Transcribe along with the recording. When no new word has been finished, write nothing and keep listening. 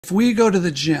If we go to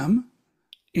the gym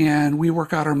and we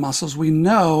work out our muscles, we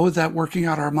know that working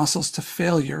out our muscles to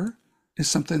failure is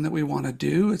something that we want to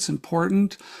do. It's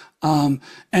important. And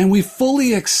we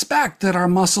fully expect that our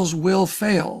muscles will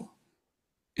fail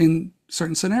in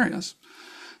certain scenarios.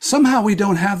 Somehow we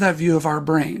don't have that view of our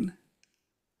brain.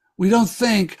 We don't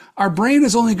think our brain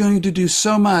is only going to do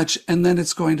so much and then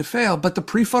it's going to fail. But the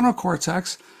prefrontal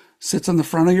cortex sits on the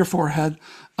front of your forehead,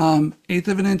 eighth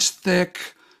of an inch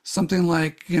thick, something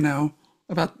like,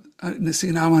 about,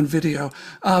 see, now I'm on video,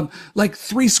 like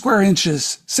 3 square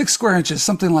inches, 6 square inches,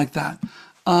 something like that.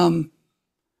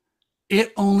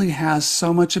 It only has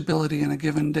so much ability in a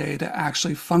given day to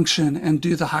actually function and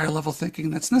do the higher level thinking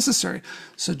that's necessary.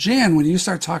 So Jan, when you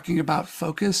start talking about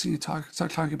focus and you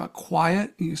start talking about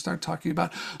quiet, and you start talking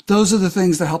about, those are the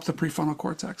things that help the prefrontal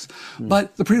cortex.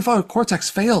 But the prefrontal cortex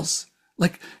fails.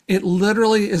 Like, it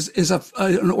literally is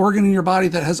an organ in your body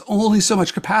that has only so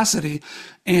much capacity.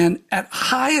 And at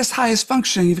highest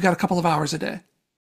function, you've got a couple of hours a day.